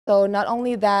So not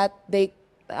only that,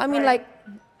 I mean like,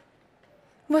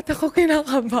 ba't ako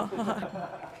kinakabahan?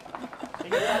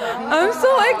 I'm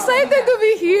so excited to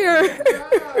be here.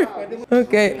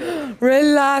 Okay,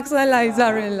 relax,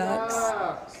 Eliza, relax.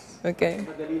 Okay.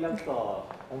 Madali lang to.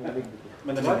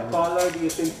 What color do you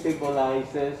think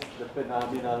symbolizes the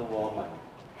phenomenal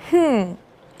woman?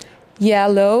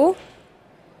 Yellow.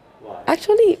 Why?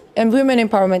 Actually, and women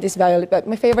empowerment is violet, but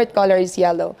my favorite color is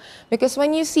yellow. Because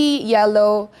when you see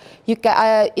yellow,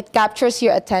 it captures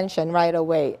your attention right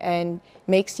away and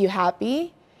makes you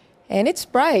happy. And it's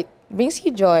bright, brings you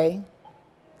joy.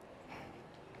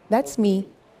 That's me.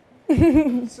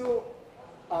 So,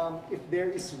 if there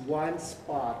is one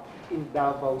spot in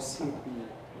Davao City,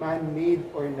 man-made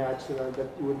or natural, that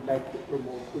you would like to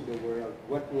promote to the world,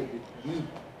 what would it be?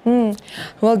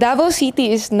 Well, Davao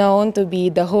City is known to be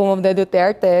the home of the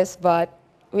Dutertes, but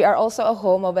we are also a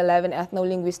home of 11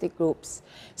 ethno-linguistic groups.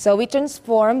 So we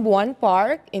transformed one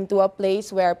park into a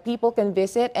place where people can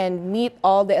visit and meet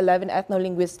all the 11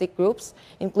 ethno-linguistic groups,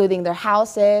 including their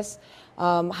houses,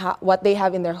 what they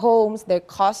have in their homes, their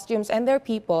costumes, and their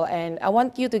people. And I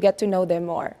want you to get to know them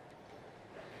more.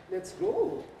 Let's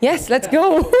go. Yes, let's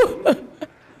go.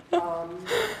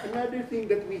 Another thing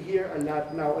that we hear a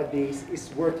lot nowadays is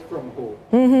work from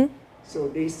home. So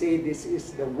they say this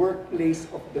is the workplace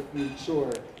of the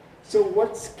future. So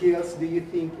what skills do you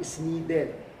think is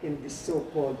needed in this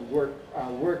so-called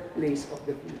workplace of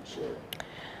the future?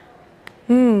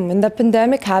 When the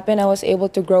pandemic happened, I was able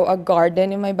to grow a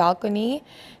garden in my balcony,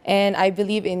 and I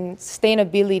believe in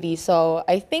sustainability. So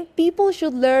I think people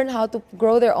should learn how to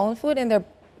grow their own food in their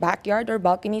backyard or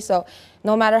balcony. So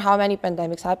no matter how many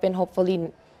pandemics happen,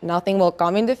 hopefully nothing will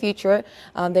come in the future.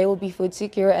 They will be food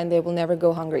secure and they will never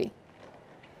go hungry.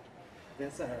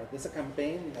 There's a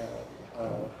campaign,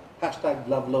 hashtag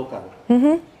love local.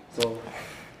 So,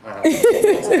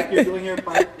 looks like you're doing your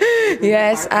part.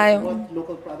 Yes, What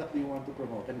local product do you want to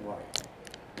promote and why?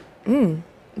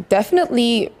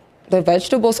 Definitely the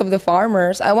vegetables of the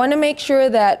farmers. I want to make sure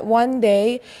that one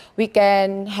day we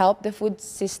can help the food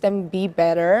system be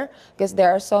better, because there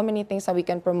are so many things that we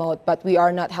can promote, but we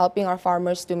are not helping our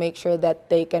farmers to make sure that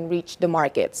they can reach the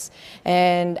markets.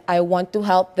 And I want to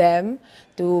help them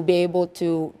to be able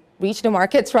to reach the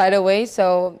markets right away,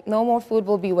 so no more food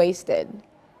will be wasted.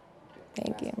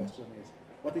 Thank you. Question is,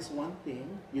 what is one thing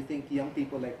you think young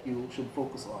people like you should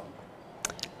focus on?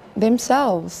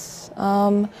 Themselves.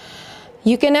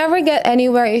 You can never get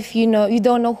anywhere if you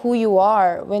don't know who you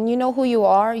are. When you know who you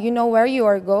are, you know where you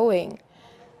are going.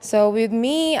 So with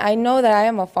me, I know that I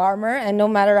am a farmer, and no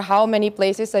matter how many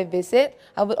places I visit,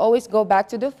 I would always go back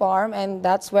to the farm, and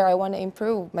that's where I want to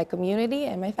improve my community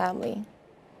and my family.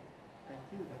 Thank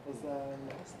you. That was the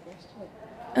last question.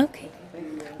 Okay.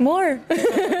 More.